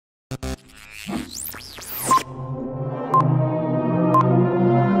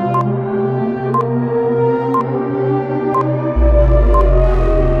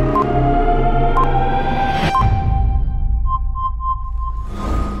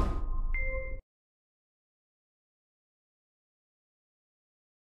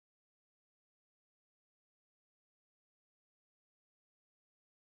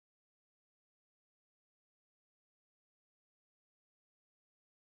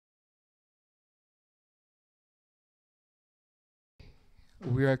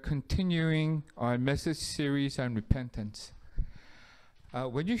We are continuing our message series on repentance.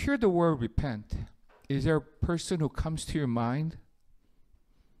 When you hear the word repent, is there a person who comes to your mind?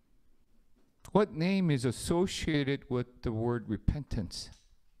 What name is associated with the word repentance?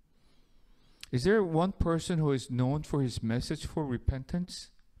 Is there one person who is known for his message for repentance?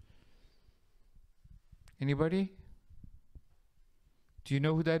 Anybody? Do you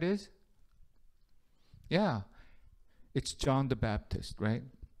know who that is? Yeah. It's John the Baptist, right?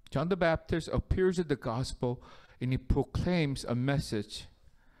 John the Baptist appears in the gospel and he proclaims a message,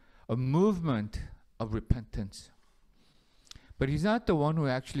 a movement of repentance. But he's not the one who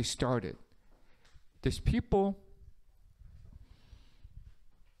actually started. There's people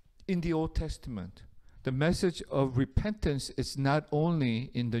in the Old Testament. The message of repentance is not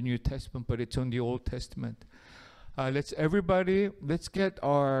only in the New Testament, but it's in the Old Testament. Let's get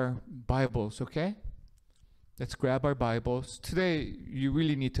our Bibles, okay? Let's grab our Bibles. Today, you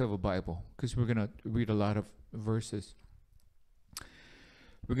really need to have a Bible because we're going to read a lot of verses.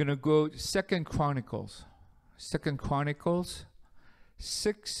 We're going to go 2 Chronicles. 2 Chronicles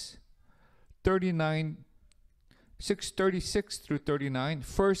 6:36 through 39.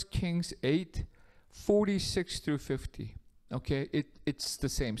 1 Kings 8:46 through 50. Okay, it's the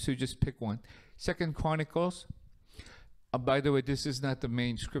same, so you just pick one. 2 Chronicles. By the way, this is not the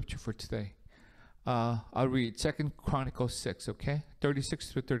main scripture for today. I'll read 2 Chronicles 6, okay?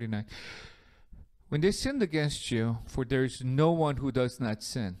 36 through 39. When they sinned against you, for there is no one who does not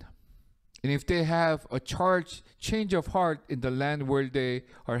sin. And if they have a change of heart in the land where they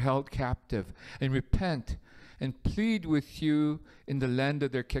are held captive, and repent and plead with you in the land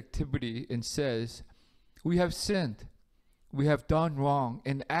of their captivity, and says, we have sinned, we have done wrong,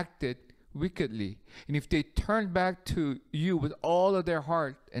 and acted wickedly. And if they turn back to you with all of their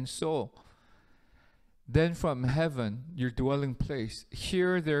heart and soul, then from heaven, your dwelling place,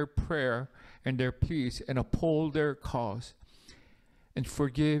 hear their prayer and their pleas, and uphold their cause, and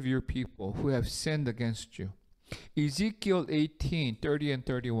forgive your people who have sinned against you. Ezekiel 18:30 and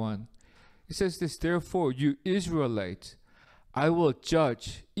 31. It says this, therefore, you Israelites, I will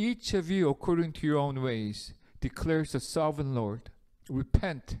judge each of you according to your own ways, declares the sovereign Lord.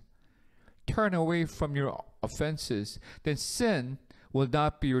 Repent, turn away from your offenses, then sin will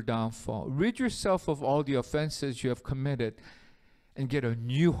not be your downfall. Rid yourself of all the offenses you have committed and get a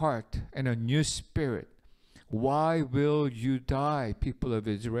new heart and a new spirit. Why will you die, people of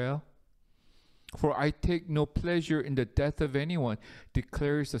Israel? For I take no pleasure in the death of anyone,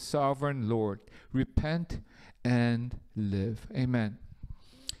 declares the sovereign Lord. Repent and live. Amen.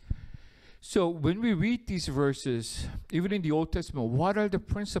 So when we read these verses, even in the Old Testament, what are the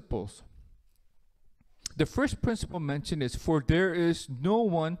principles? The first principle mentioned is, for there is no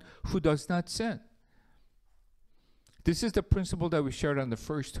one who does not sin. This is the principle that we shared on the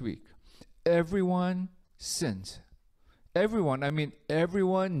first week. Everyone sins. Everyone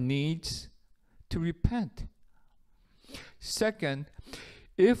needs to repent. Second,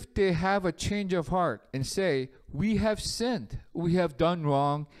 if they have a change of heart and say, we have sinned, we have done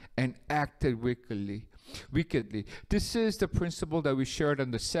wrong and acted wickedly. This is the principle that we shared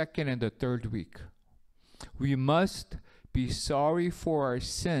on the second and the third week. We must be sorry for our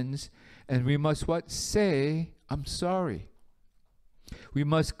sins, and we must what? Say, I'm sorry. We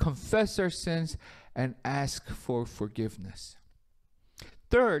must confess our sins and ask for forgiveness.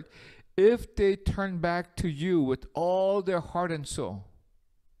 Third, if they turn back to you with all their heart and soul,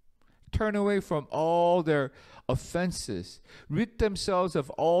 turn away from all their offenses, rid themselves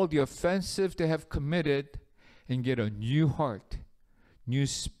of all the offenses they have committed, and get a new heart, new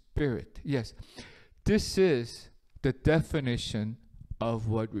spirit. Yes. This is the definition of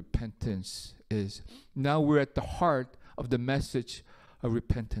what repentance is. Now we're at the heart of the message of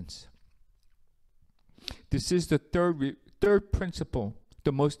repentance. This is the third principle,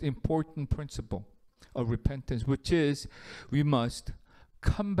 the most important principle of repentance, which is we must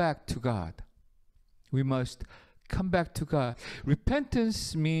come back to God. We must come back to God.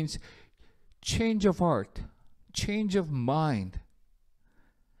 Repentance means change of heart, change of mind,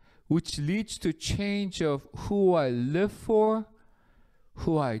 which leads to change of who I live for,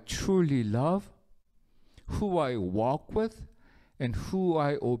 who I truly love, who I walk with, and who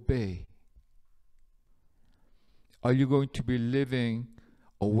I obey? Are you going to be living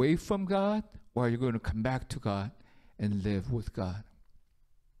away from God, or are you going to come back to God and live with God?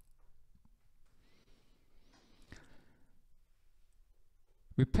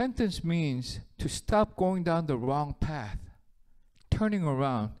 Repentance means to stop going down the wrong path, turning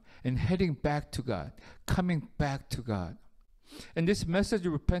around and heading back to God, coming back to God. And this message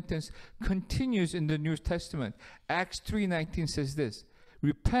of repentance continues in the New Testament. Acts 3:19 says this: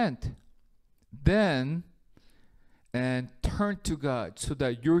 repent then and turn to God so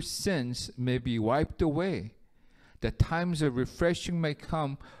that your sins may be wiped away, that times of refreshing may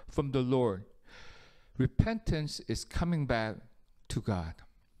come from the Lord. Repentance is coming back to God.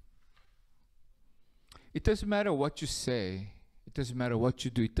 It doesn't matter what you say. It doesn't matter what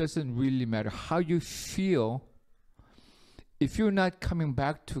you do. It doesn't really matter how you feel. If you're not coming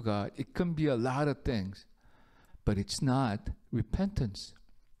back to God, it can be a lot of things, but it's not repentance.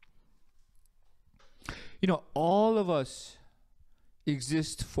 You know, all of us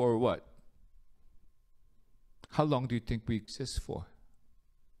exist for what? How long do you think we exist for?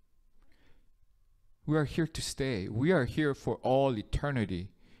 We are here to stay. We are here for all eternity.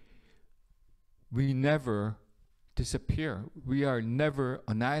 We never disappear. We are never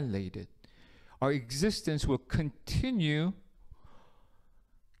annihilated. Our existence will continue.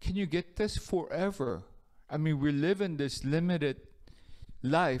 Can you get this? Forever. I mean, we live in this limited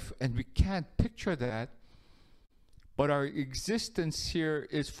life and we can't picture that. But our existence here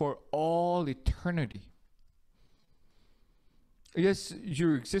is for all eternity. Yes,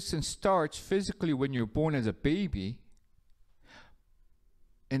 your existence starts physically when you're born as a baby.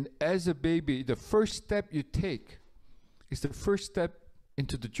 And as a baby, the first step you take is the first step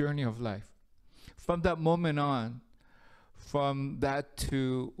into the journey of life. From that moment on, from that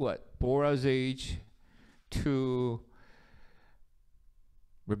to what? Bora's age, to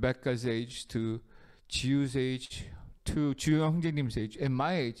Rebecca's age, to Jiu's age, to Jiu 형제님's age, and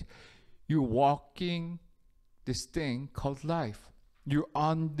my age, you're walking this thing called life. You're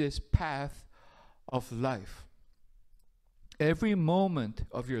on this path of life. Every moment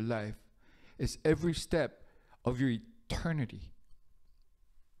of your life is every step of your eternity.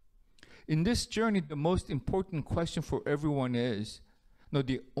 In this journey, the most important question for everyone is, no,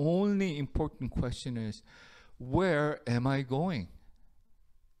 the only important question is, where am I going?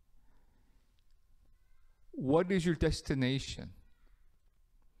 What is your destination?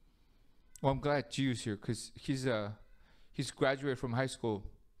 Well, I'm glad Jiu's here because he's graduated from high school.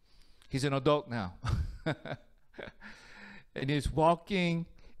 He's an adult now. And he's walking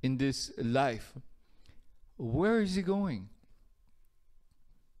in this life. Where is he going?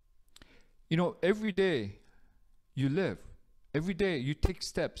 You know, every day you live, every day you take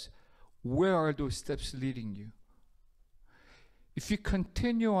steps. Where are those steps leading you? If you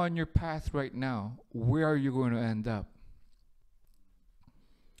continue on your path right now, where are you going to end up?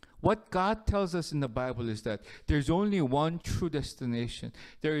 What God tells us in the Bible is that there's only one true destination.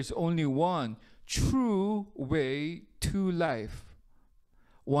 There is only one true way to life.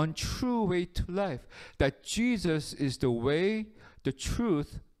 One true way to life. That Jesus is the way, the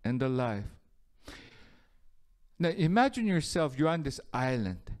truth, and the life. Now imagine yourself, you're on this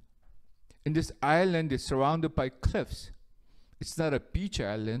island. And this island is surrounded by cliffs. It's not a beach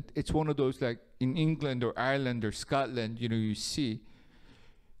island. It's one of those like in England or Ireland or Scotland, you know, you see.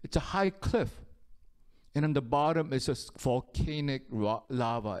 It's a high cliff. And on the bottom is just volcanic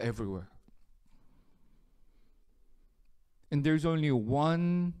lava everywhere. And there's only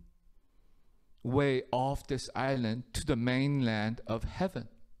one way off this island to the mainland of heaven.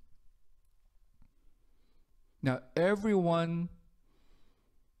 Now, everyone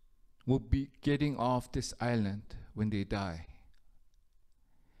will be getting off this island when they die.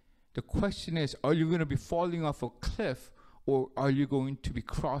 The question is, are you going to be falling off a cliff, or are you going to be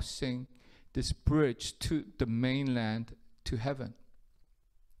crossing this bridge to the mainland, to heaven?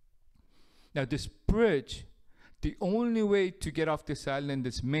 Now, this bridge, the only way to get off this island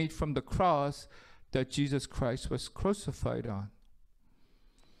is made from the cross that Jesus Christ was crucified on.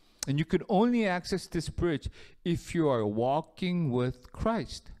 And you could only access this bridge if you are walking with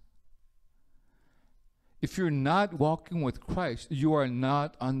Christ. If you're not walking with Christ, you are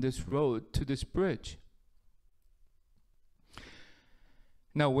not on this road to this bridge.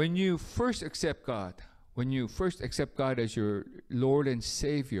 Now, when you first accept God, as your Lord and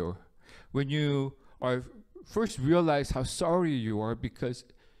Savior, when you are first realize how sorry you are because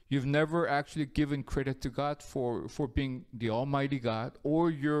you've never actually given credit to God for being the Almighty God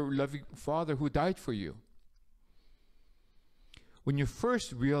or your loving Father who died for you. when you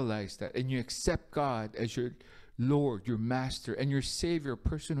first realize that and you accept God as your Lord, your Master, and your Savior,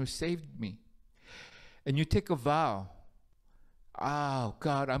 person who saved me, and you take a vow, oh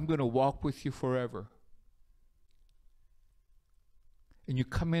God, I'm going to walk with you forever. And you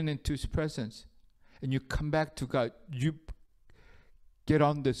come into His presence and you come back to God, you get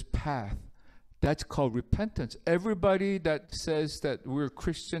on this path. That's called repentance. Everybody that says that we're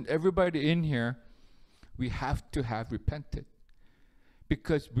Christian, everybody in here, we have to have repented.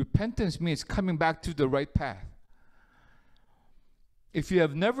 Because repentance means coming back to the right path. If you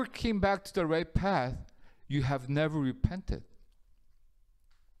have never came back to the right path, you have never repented.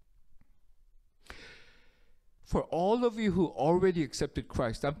 For all of you who already accepted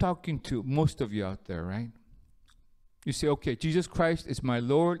Christ, I'm talking to most of you out there, right? You say, okay, Jesus Christ is my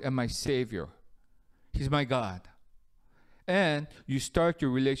Lord and my Savior. He's my God. And you start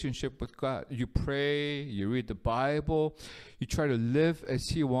your relationship with God. You pray, you read the Bible, you try to live as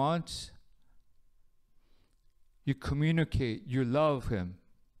He wants. You communicate, you love Him.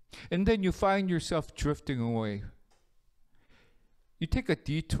 And then you find yourself drifting away. You take a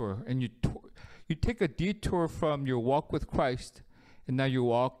detour and you take a detour from your walk with Christ, and now you're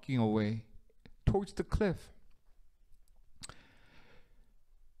walking away towards the cliff.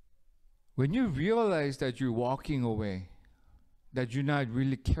 When you realize that you're walking away, that you're not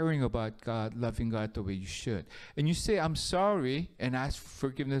really caring about God, loving God the way you should, and you say, I'm sorry, and ask for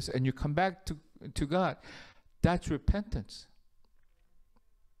forgiveness, and you come back to God, that's repentance.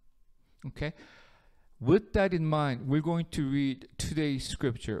 Okay? With that in mind, we're going to read today's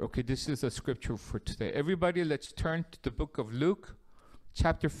scripture. Okay, this is a scripture for today. Everybody, let's turn to the book of Luke,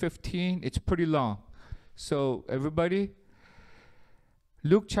 chapter 15. It's pretty long. So, everybody,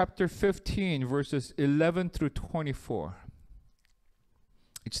 Luke chapter 15, verses 11 through 24.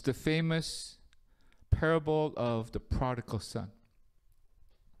 It's the famous parable of the prodigal son.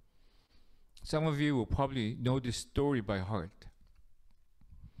 Some of you will probably know this story by heart.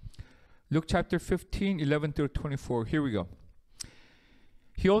 Luke chapter 15, 11 through 24. Here we go.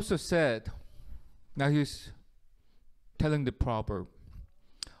 He also said, now he's telling the proverb,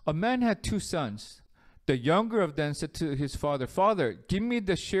 a man had two sons. The younger of them said to his father, Father, give me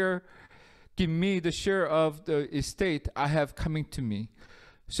the share of the estate I have coming to me.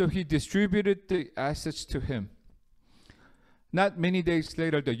 So he distributed the assets to him. Not many days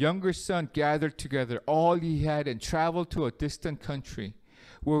later, the younger son gathered together all he had and traveled to a distant country,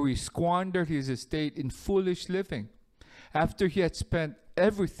 where he squandered his estate in foolish living. After he had spent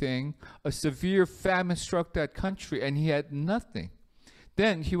everything, a severe famine struck that country, and he had nothing.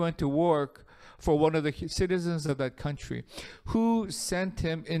 Then he went to work for one of the citizens of that country, who sent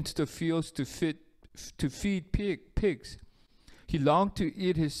him into the fields to feed pigs. He longed to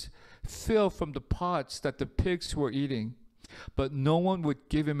eat his fill from the pots that the pigs were eating, but no one would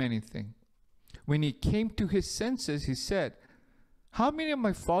give him anything. When he came to his senses, he said, how many of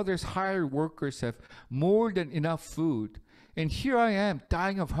my father's hired workers have more than enough food, and here I am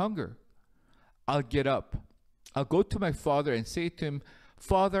dying of hunger? I'll get up. I'll go to my father and say to him,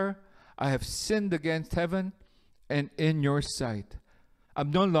 Father, I have sinned against heaven and in your sight.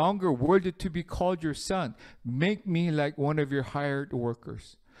 I'm no longer worthy to be called your son. Make me like one of your hired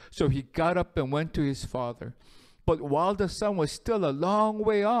workers. So he got up and went to his father. But while the son was still a long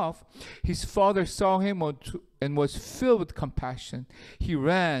way off, his father saw him and was filled with compassion. He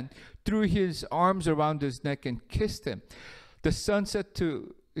ran, threw his arms around his neck, and kissed him. The son said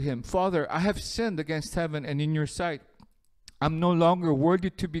to him, Father, I have sinned against heaven and in your sight. I'm no longer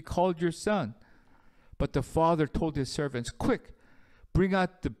worthy to be called your son. But the father told his servants, quick, bring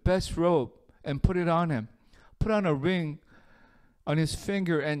out the best robe and put it on him. Put on a ring on his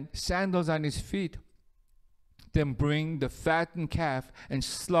finger and sandals on his feet. Then bring the fattened calf and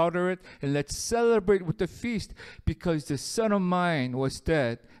slaughter it, and let's celebrate with the feast, because the son of mine was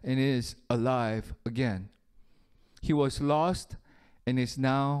dead and is alive again. He was lost and is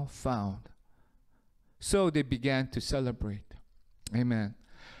now found. So they began to celebrate. Amen.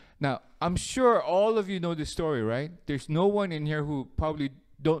 Now, I'm sure all of you know this story, right? There's no one in here who probably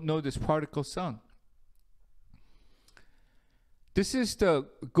don't know this prodigal son. This is the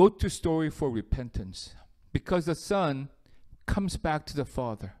go-to story for repentance, because the son comes back to the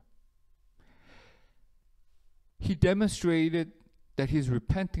father. He demonstrated that he's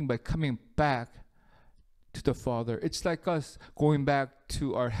repenting by coming back to the Father. It's like us going back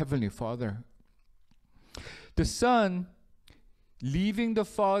to our Heavenly Father. The son, leaving the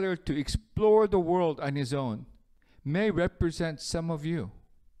Father to explore the world on his own, may represent some of you.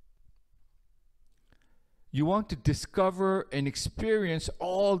 You want to discover and experience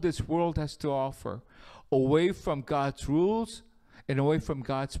all this world has to offer, away from God's rules and away from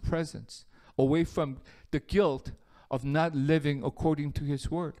God's presence, away from the guilt of not living according to His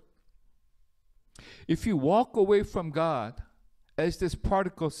word. If you walk away from God, as this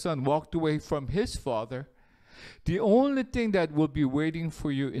prodigal son walked away from his father, the only thing that will be waiting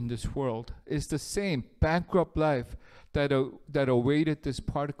for you in this world is the same bankrupt life that awaited this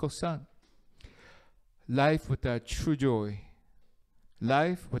prodigal son. Life without true joy,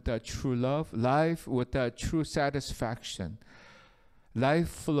 life without true love, life without true satisfaction, life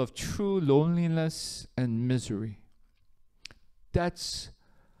full of true loneliness and misery. That's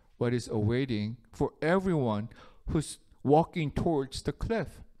what is awaiting for everyone who's walking towards the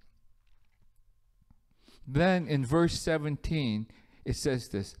cliff. Then in verse 17, it says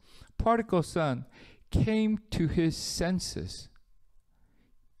this: prodigal son came to his senses.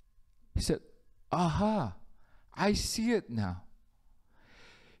 He said, aha, I see it now.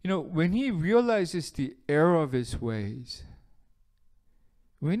 You know, when he realizes the error of his ways,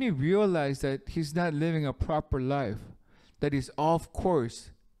 when he realized that he's not living a proper life, that he's off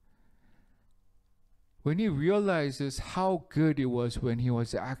course, when he realizes how good it was when he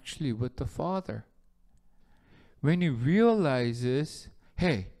was actually with the Father, when he realizes,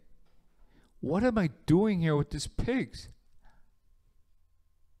 hey, what am I doing here with these pigs?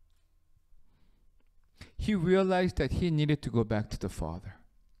 He realized that he needed to go back to the Father.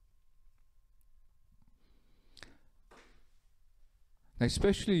 Now,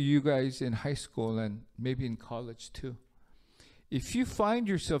 especially you guys in high school and maybe in college too. If you find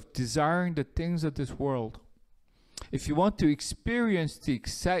yourself desiring the things of this world, if you want to experience the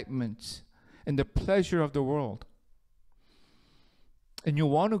excitement and the pleasure of the world, and you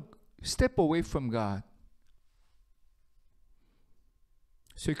want to step away from God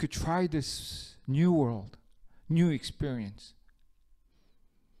so you could try this new world, new experience,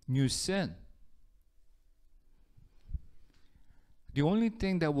 new sin, the only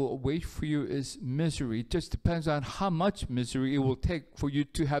thing that will wait for you is misery. It just depends on how much misery it will take for you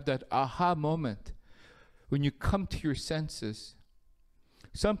to have that aha moment when you come to your senses.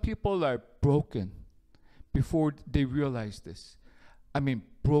 Some people are broken before they realize this. I mean,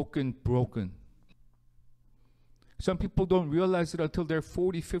 broken. Some people don't realize it until they're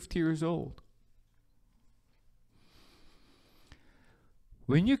 40, 50 years old.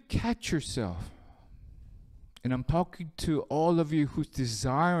 When you catch yourself, and I'm talking to all of you who's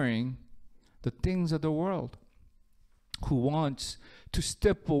desiring the things of the world, who wants to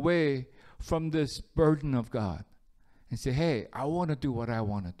step away from this burden of God and say, hey, I want to do what I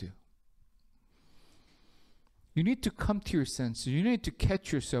want to do. You need to come to your senses. You need to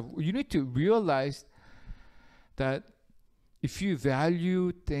catch yourself. You need to realize that if you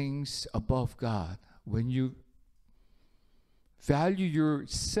value things above God, when you value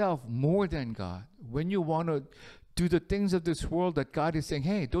yourself more than God, when you want to do the things of this world that God is saying,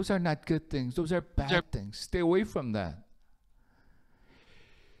 hey, those are not good things, those are bad things, stay away from that.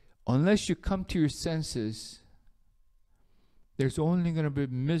 Unless you come to your senses, there's only going to be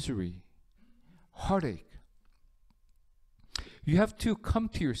misery, heartache. You have to come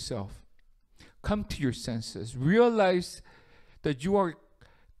to yourself, come to your senses, realize that you are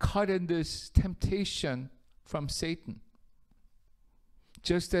caught in this temptation from Satan,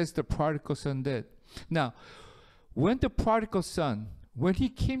 just as the prodigal son did. Now, when the prodigal son, when he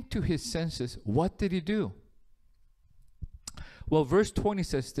came to his senses, what did he do? Well, verse 20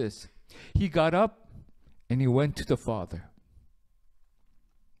 says this: he got up and he went to the Father.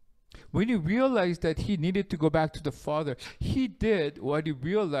 When he realized that he needed to go back to the Father, he did what he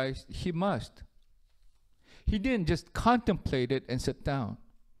realized he must. He didn't just contemplate it and sit down.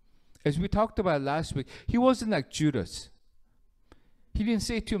 As we talked about last week, he wasn't like Judas. He didn't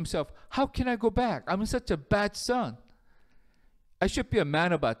say to himself, how can I go back? I'm such a bad son. I should be a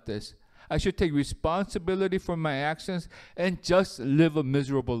man about this. I should take responsibility for my actions and just live a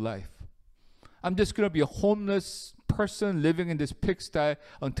miserable life. I'm just going to be a homeless person living in this pigsty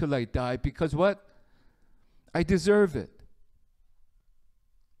until I die, because what? I deserve it.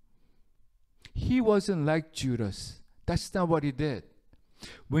 He wasn't like Judas. That's not what he did.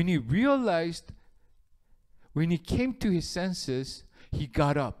 When he realized, when he came to his senses, he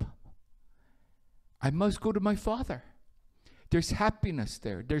got up. I must go to my Father. There's happiness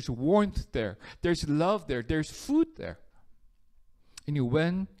there. There's warmth there. There's love there. There's food there. And he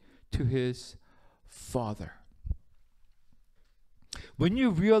went to his Father. When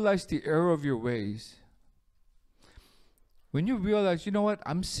you realize the error of your ways, when you realize, you know what,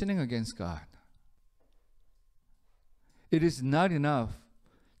 I'm sinning against God, it is not enough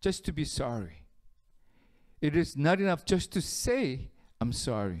just to be sorry. It is not enough just to say, I'm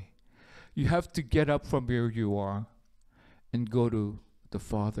sorry. You have to get up from where you are and go to the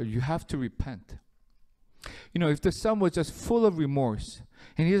Father. You have to repent. You know, if the son was just full of remorse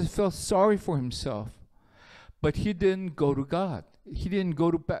and he just felt sorry for himself, but he didn't go to God. He didn't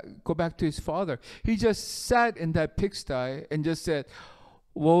go back to his father. He just sat in that pigsty and just said,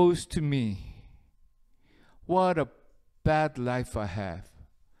 "Woe's to me. What a bad life I have.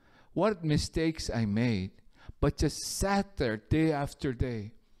 What mistakes I made." But just sat there day after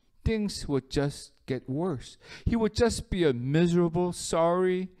day. Things would just get worse. He would just be a miserable,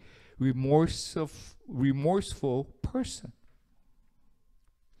 sorry, remorseful person.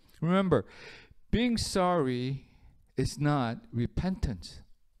 Remember, being sorry is not repentance.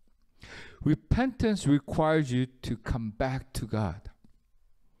 Repentance requires you to come back to God.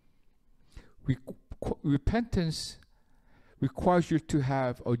 Repentance requires you to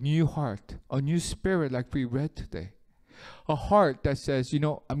have a new heart, a new spirit, like we read today. A heart that says, you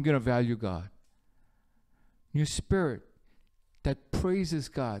know, I'm going to value God. New spirit that praises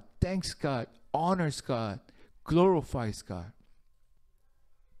God, thanks God, honors God, glorifies God.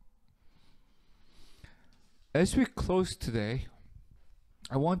 As we close today,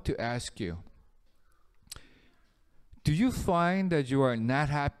 I want to ask you, do you find that you are not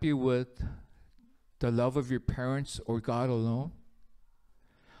happy with the love of your parents or God alone?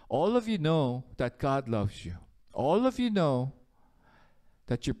 All of you know that God loves you. All of you know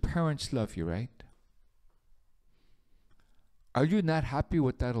that your parents love you, right? Are you not happy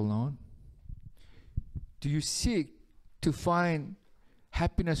with that alone? Do you seek to find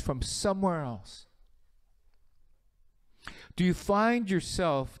happiness from somewhere else? Do you find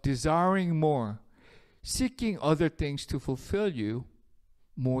yourself desiring more, seeking other things to fulfill you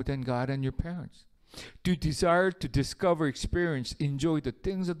more than God and your parents? Do you desire to discover, experience, enjoy the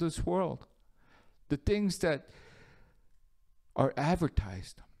things of this world, the things that are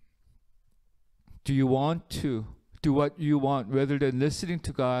advertised? Do you want to do what you want rather than listening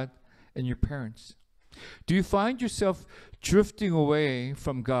to God and your parents? Do you find yourself drifting away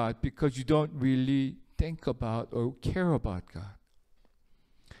from God because you don't really think about or care about God?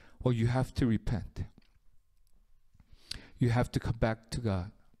 Well, you have to repent. You have to come back to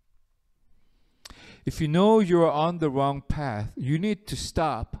God. If you know you're on the wrong path, you need to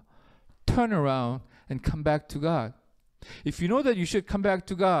stop, turn around, and come back to God. If you know that you should come back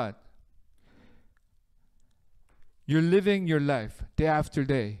to God, you're living your life day after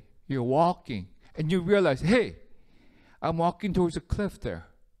day. You're walking, and you realize, hey, I'm walking towards a cliff there.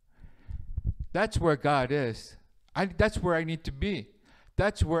 That's where God is. That's where I need to be.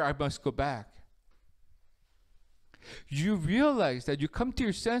 That's where I must go back. You realize that you come to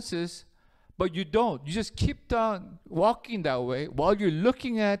your senses, but you don't. You just keep on walking that way while you're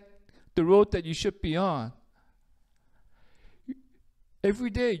looking at the road that you should be on.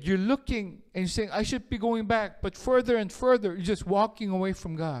 Every day you're looking and you're saying, I should be going back, but further and further, you're just walking away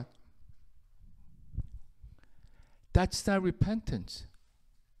from God. That's not repentance.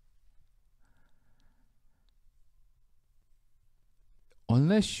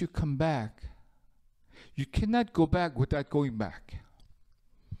 Unless you come back, you cannot go back without going back.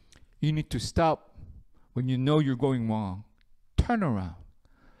 You need to stop when you know you're going wrong. Turn around.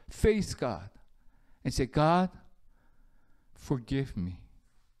 Face God. And say, God, forgive me.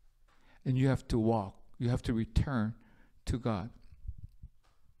 And you have to walk. You have to return to God.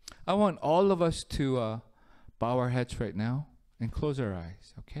 I want all of us to bow our heads right now and close our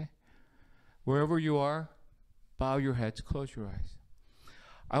eyes, okay? Wherever you are, bow your heads, close your eyes.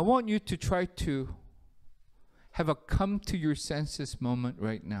 I want you to try to have a come to your senses moment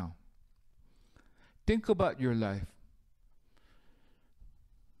right now. Think about your life.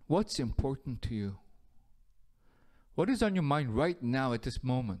 What's important to you? What is on your mind right now at this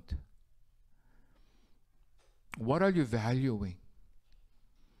moment? What are you valuing?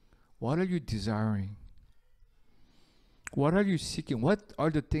 What are you desiring? What are you seeking? What are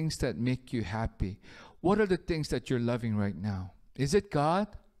the things that make you happy? What are the things that you're loving right now? Is it God?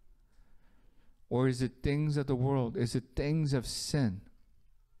 Or is it things of the world? Is it things of sin?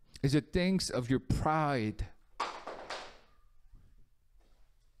 Is it things of your pride?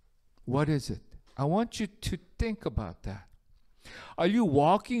 What is it? I want you to think about that. Are you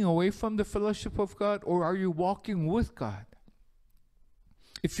walking away from the fellowship of God, or are you walking with God?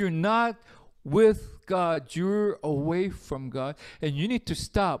 If you're not with God, you're away from God, and you need to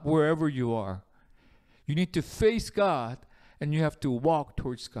stop wherever you are. You need to face God, and you have to walk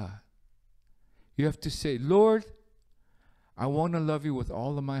towards God. You have to say, Lord, I want to love you with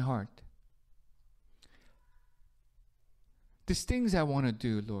all of my heart. These things I want to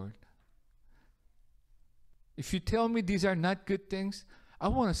do, Lord. If you tell me these are not good things, I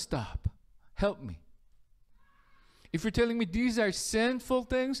want to stop. Help me. If you're telling me these are sinful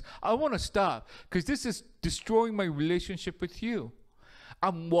things, I want to stop because this is destroying my relationship with you.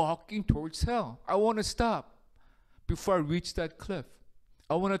 I'm walking towards hell. I want to stop before I reach that cliff.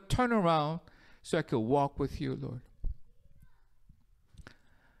 I want to turn around so I can walk with you, Lord.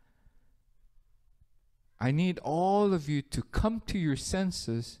 I need all of you to come to your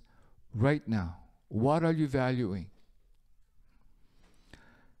senses right now. What are you valuing?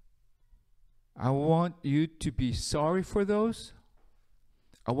 I want you to be sorry for those.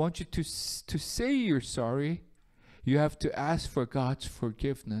 I want you to say you're sorry. You have to ask for God's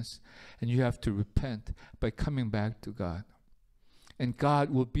forgiveness, and you have to repent by coming back to God. And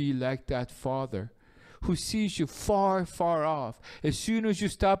God will be like that Father who sees you far, far off. As soon as you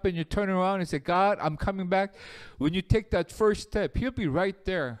stop and you turn around and say, God, I'm coming back, when you take that first step, He'll be right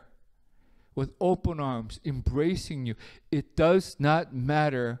there with open arms, embracing you. It does not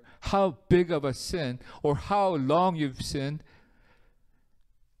matter how big of a sin or how long you've sinned.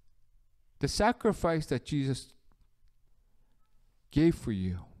 The sacrifice that Jesus gave for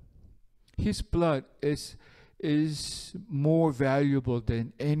you, His blood is more valuable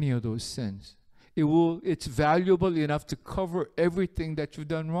than any of those sins. It's valuable enough to cover everything that you've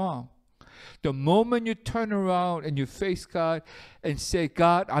done wrong. The moment you turn around and you face God and say,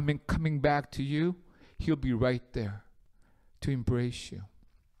 God, I'm coming back to you, He'll be right there to embrace you.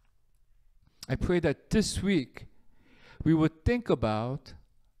 I pray that this week we would think about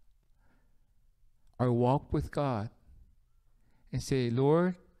our walk with God and say,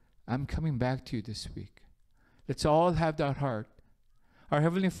 Lord, I'm coming back to you this week. Let's all have that heart. Our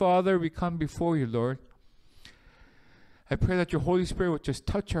Heavenly Father, we come before you, Lord. I pray that your Holy Spirit would just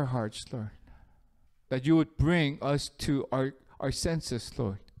touch our hearts, Lord. That you would bring us to our senses,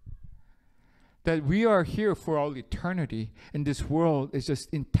 Lord. That we are here for all eternity, and this world is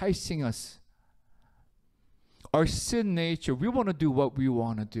just enticing us. Our sin nature, we want to do what we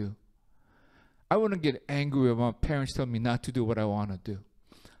want to do. I want to get angry when my parents tell me not to do what I want to do.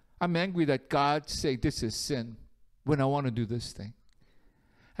 I'm angry that God say this is sin when I want to do this thing.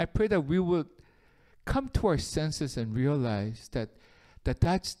 I pray that we will come to our senses and realize that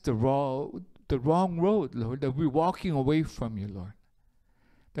that's the wrong road, Lord, that we're walking away from you, Lord.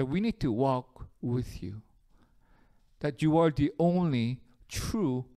 That we need to walk with you. That you are the only true